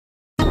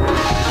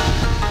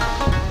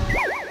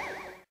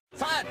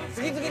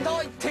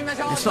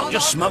It's not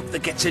just smoke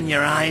that gets in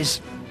your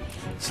eyes.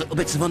 It's little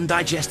bits of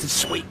undigested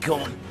sweet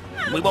corn.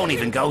 We won't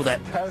even go there.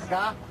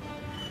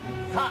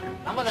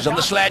 She's on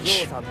the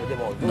sledge.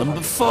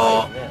 Number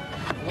 4.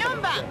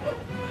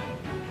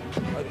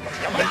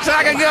 The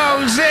tagger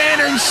goes in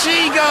and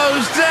she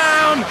goes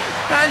down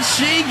and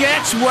she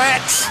gets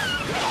wet.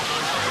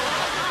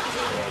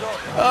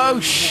 Oh,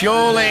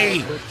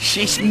 surely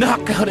she's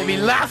not going to be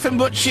laughing,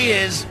 but she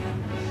is.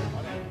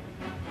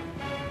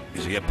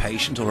 Is he a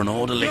patient or an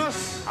orderly?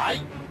 Let's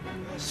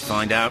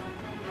find out.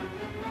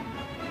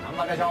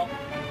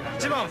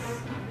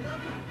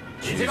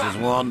 Chooses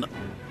one.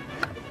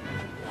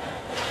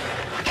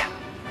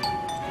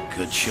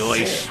 Good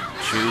choice.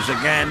 Choose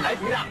again.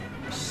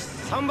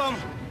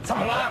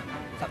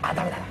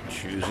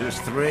 Chooses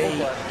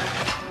 3.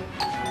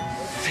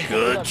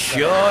 Good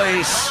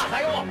choice.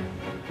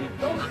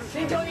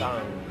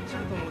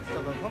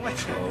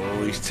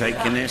 Oh, he's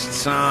taking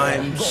his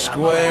time,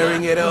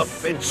 squaring it up.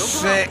 It's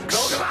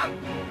 6.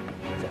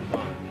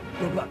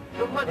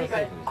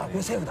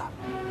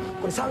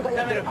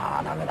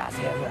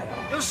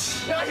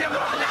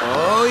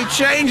 Oh, he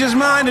changed his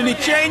mind and he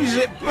changes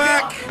it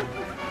back.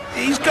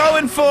 He's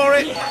going for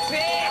it.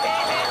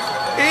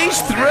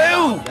 He's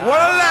through.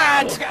 What a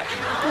lad.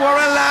 What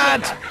a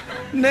lad.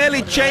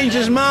 Nearly changed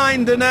his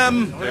mind and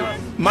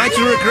might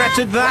have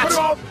regretted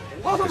that.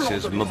 This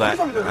is mother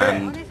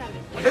and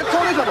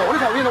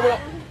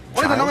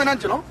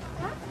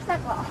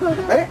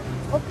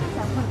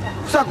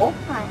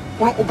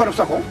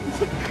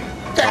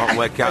can't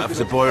work out if it's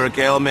a boy or a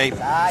girl, mate.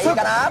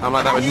 I'm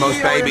like that with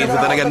most babies,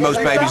 but then again,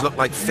 most babies look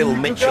like Phil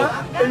Mitchell.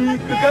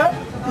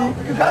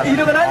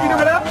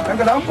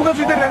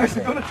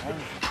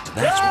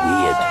 That's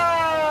weird.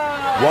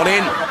 1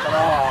 in.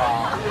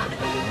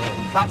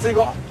 2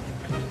 in.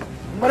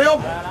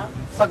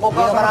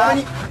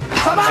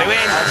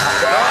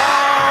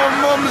 Oh,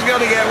 Mum's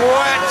gonna get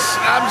wet.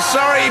 I'm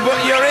sorry, but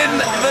you're in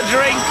the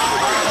drink.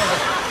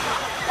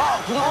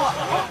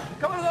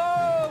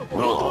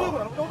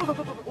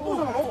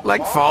 Oh.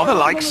 Like father,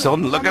 like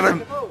son. Look at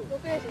him.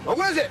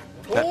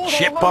 That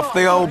chip off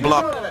the old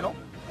block.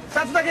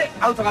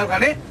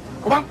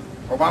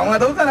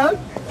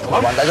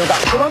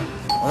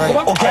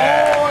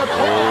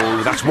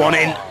 Oh, that's 1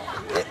 in.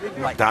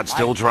 Dad's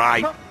still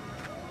dry.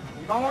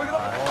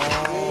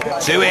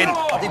 2 in.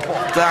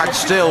 Dad's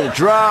still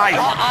dry.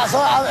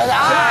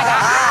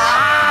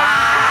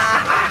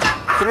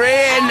 3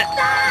 in.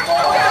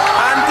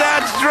 And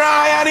Dad's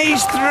dry and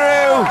he's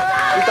through.